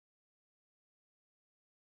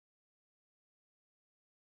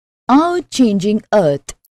Our changing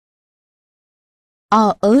Earth.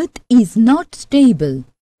 Our Earth is not stable.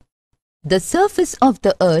 The surface of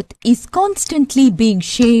the Earth is constantly being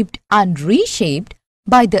shaped and reshaped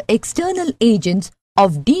by the external agents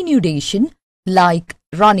of denudation like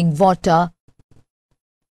running water,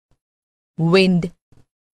 wind,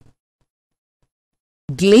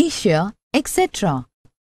 glacier, etc.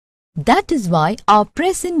 That is why our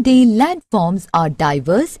present-day landforms are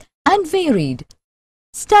diverse and varied.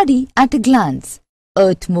 Study at a glance.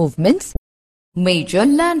 Earth movements. Major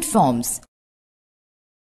landforms.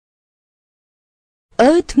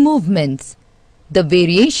 Earth movements. The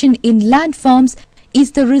variation in landforms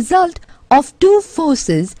is the result of two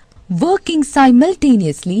forces working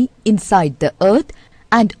simultaneously inside the Earth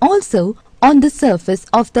and also on the surface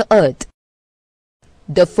of the Earth.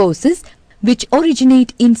 The forces which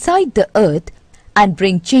originate inside the Earth and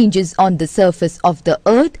bring changes on the surface of the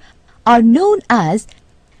Earth are known as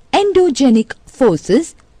endogenic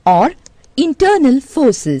forces or internal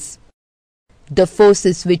forces. The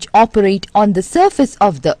forces which operate on the surface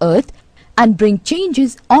of the Earth and bring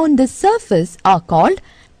changes on the surface are called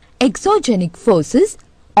exogenic forces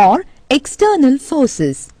or external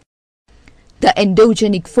forces. The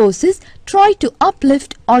endogenic forces try to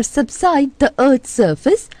uplift or subside the Earth's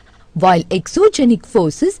surface, while exogenic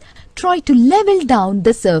forces try to level down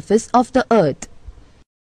the surface of the Earth.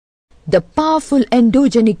 The powerful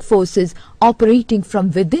endogenic forces operating from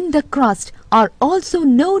within the crust are also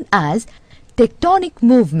known as tectonic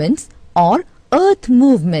movements or earth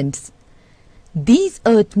movements. These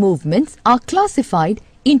earth movements are classified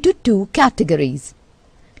into two categories: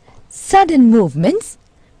 sudden movements,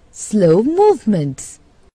 slow movements.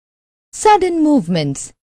 Sudden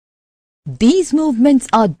movements. These movements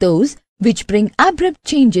are those which bring abrupt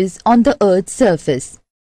changes on the Earth's surface.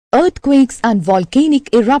 Earthquakes and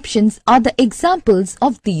volcanic eruptions are the examples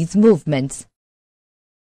of these movements.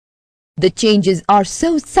 The changes are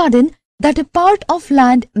so sudden that a part of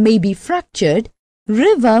land may be fractured,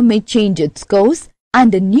 river may change its course,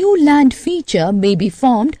 and a new land feature may be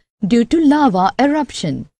formed due to lava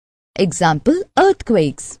eruption. Example: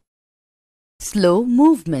 earthquakes. Slow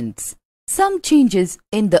movements. Some changes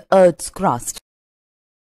in the Earth's crust.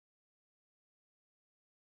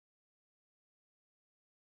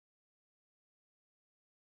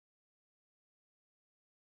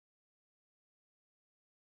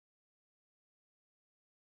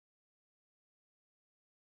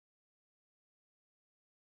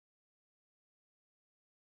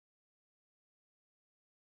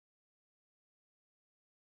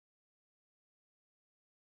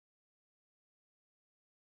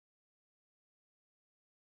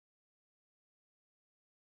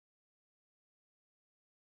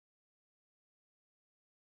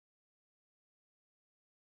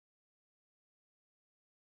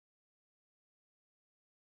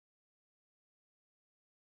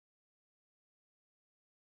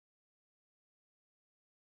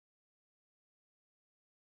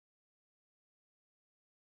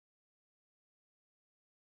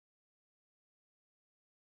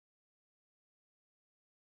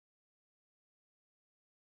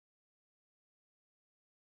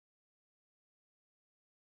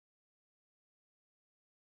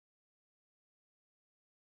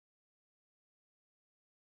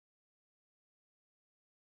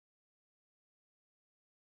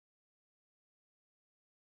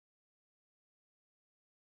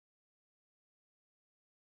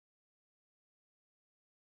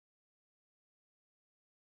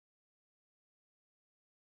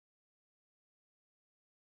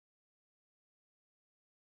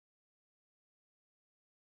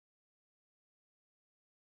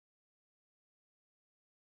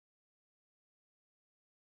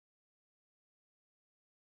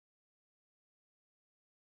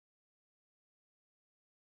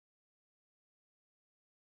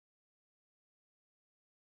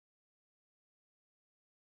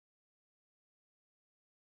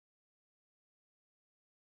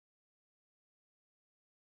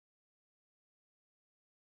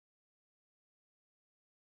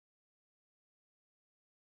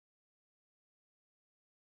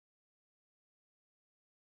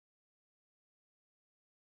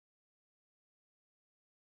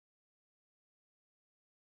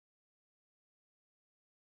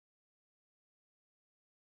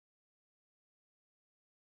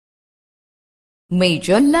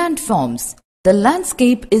 Major landforms. The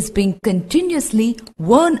landscape is being continuously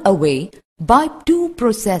worn away by two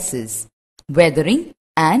processes: weathering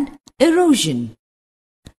and erosion.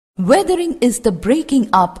 Weathering is the breaking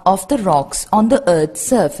up of the rocks on the Earth's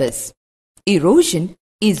surface. Erosion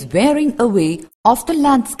is wearing away of the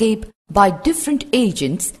landscape by different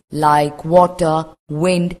agents like water,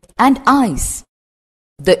 wind and ice.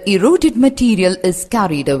 The eroded material is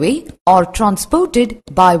carried away or transported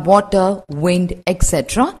by water, wind,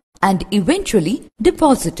 etc. and eventually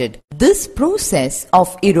deposited. This process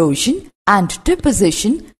of erosion and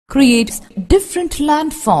deposition creates different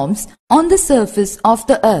landforms on the surface of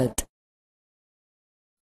the earth.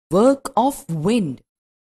 Work of wind.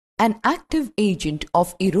 An active agent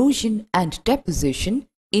of erosion and deposition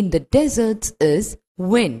in the deserts is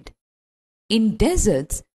wind. In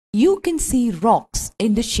deserts, you can see rocks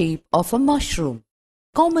in the shape of a mushroom,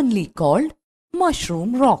 commonly called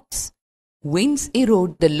mushroom rocks. Winds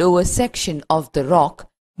erode the lower section of the rock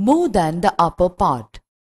more than the upper part.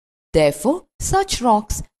 Therefore, such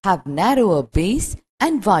rocks have narrower base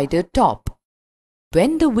and wider top.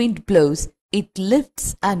 When the wind blows, it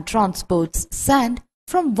lifts and transports sand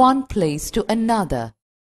from one place to another.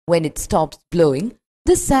 When it stops blowing,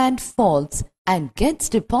 the sand falls and gets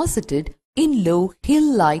deposited in low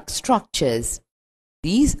hill-like structures.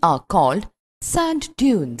 These are called sand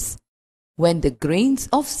dunes. When the grains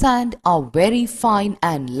of sand are very fine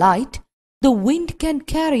and light, the wind can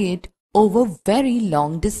carry it over very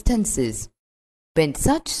long distances. When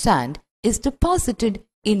such sand is deposited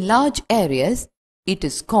in large areas, it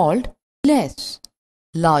is called less.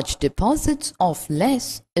 Large deposits of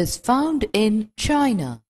less is found in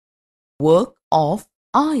China. Work of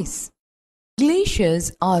ice.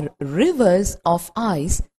 Glaciers are rivers of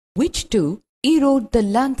ice which too erode the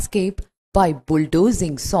landscape by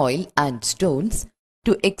bulldozing soil and stones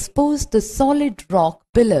to expose the solid rock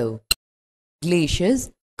below.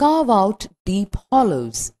 Glaciers carve out deep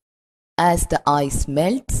hollows. As the ice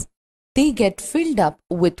melts, they get filled up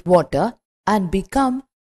with water and become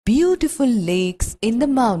beautiful lakes in the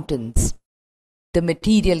mountains. The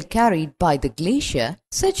material carried by the glacier,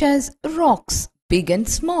 such as rocks, big and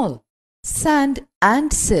small, sand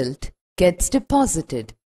and silt, gets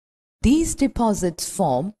deposited. These deposits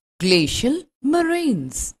form glacial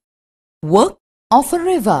moraines. Work of a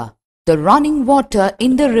river. The running water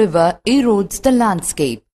in the river erodes the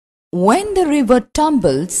landscape. When the river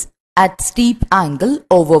tumbles at steep angle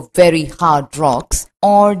over very hard rocks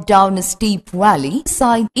or down a steep valley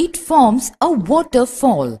side, it forms a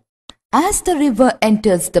waterfall. As the river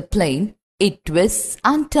enters the plain, it twists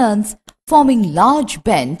and turns, forming large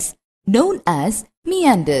bends known as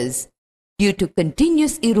meanders. Due to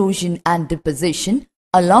continuous erosion and deposition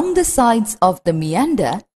along the sides of the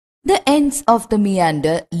meander, the ends of the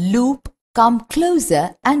meander loop come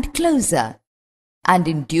closer and closer, and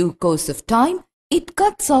in due course of time, it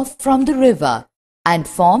cuts off from the river and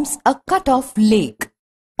forms a cut-off lake,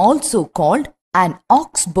 also called an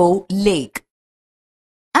oxbow lake.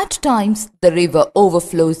 At times, the river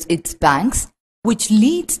overflows its banks, which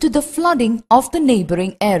leads to the flooding of the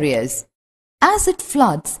neighboring areas. As it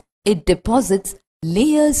floods, it deposits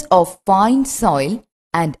layers of fine soil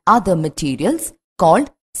and other materials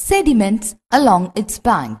called sediments along its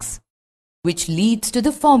banks, which leads to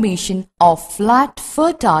the formation of flat,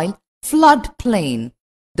 fertile floodplain.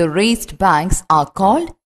 The raised banks are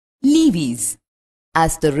called levees.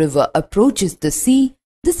 As the river approaches the sea,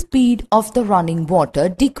 the speed of the running water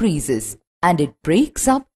decreases and it breaks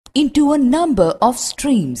up into a number of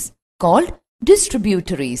streams called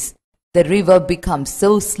distributaries. The river becomes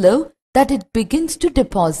so slow that it begins to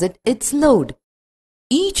deposit its load.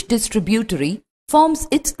 Each distributary forms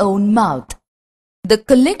its own mouth. The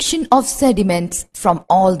collection of sediments from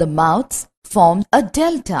all the mouths forms a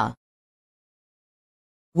delta.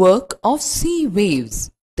 Work of sea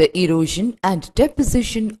waves. The erosion and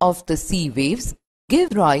deposition of the sea waves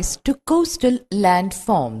give rise to coastal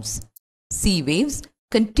landforms. Sea waves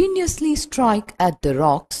continuously strike at the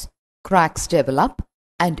rocks, cracks develop,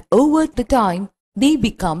 and over the time they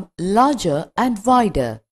become larger and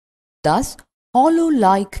wider. Thus,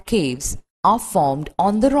 hollow-like caves are formed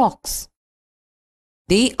on the rocks.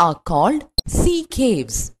 They are called sea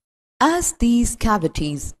caves. As these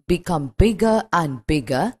cavities become bigger and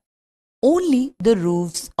bigger, only the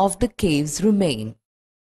roofs of the caves remain,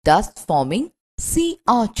 thus forming sea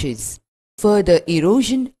arches. Further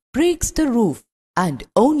erosion breaks the roof and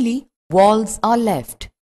only walls are left.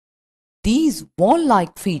 These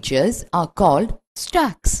wall-like features are called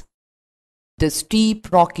stacks. The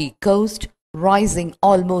steep rocky coast rising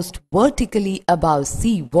almost vertically above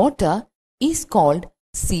sea water is called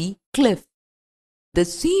sea cliff. The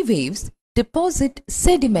sea waves deposit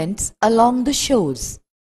sediments along the shores,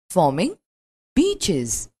 forming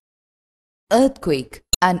beaches. Earthquake.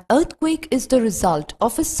 An earthquake is the result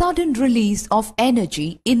of a sudden release of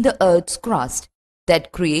energy in the Earth's crust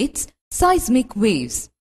that creates seismic waves.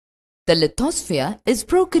 The lithosphere is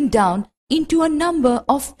broken down into a number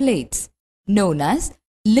of plates known as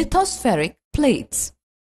lithospheric plates.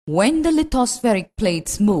 When the lithospheric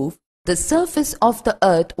plates move, the surface of the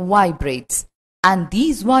earth vibrates, and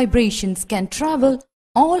these vibrations can travel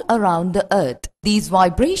all around the earth. These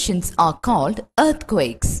vibrations are called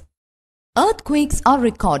earthquakes. Earthquakes are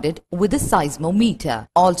recorded with a seismometer,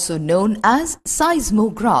 also known as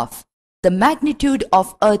seismograph. The magnitude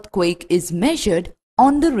of earthquake is measured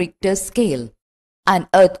on the Richter scale. An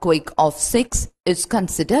earthquake of 6 is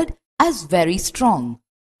considered as very strong,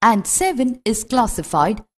 and 7 is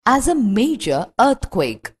classified as a major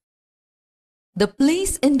earthquake. The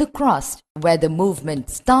place in the crust where the movement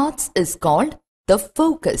starts is called the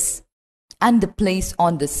focus, and the place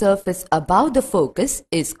on the surface above the focus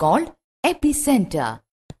is called epicenter.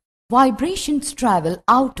 Vibrations travel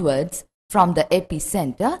outwards from the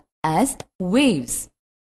epicenter as waves.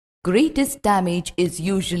 Greatest damage is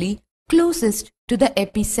usually closest to the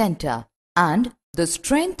epicenter, and the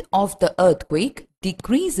strength of the earthquake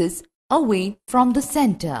decreases away from the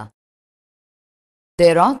center.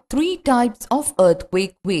 There are 3 types of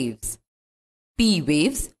earthquake waves: P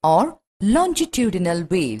waves or longitudinal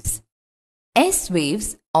waves, S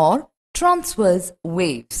waves or transverse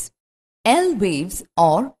waves, L waves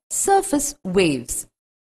or surface waves.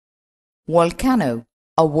 Volcano.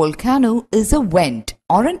 A volcano is a vent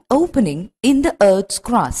or an opening in the earth's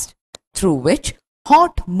crust through which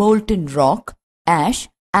hot molten rock, ash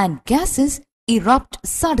and gases erupt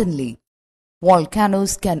suddenly.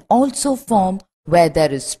 Volcanoes can also form where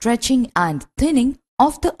there is stretching and thinning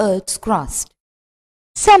of the earth's crust.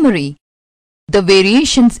 Summary. The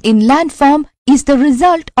variations in landform is the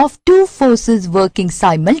result of 2 forces working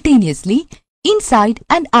simultaneously inside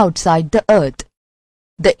and outside the earth.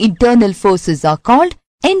 The internal forces are called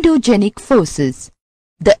endogenic forces.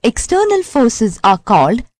 The external forces are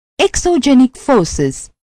called exogenic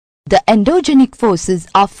forces. The endogenic forces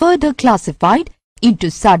are further classified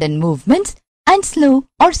into sudden movements and slow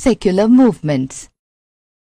or secular movements.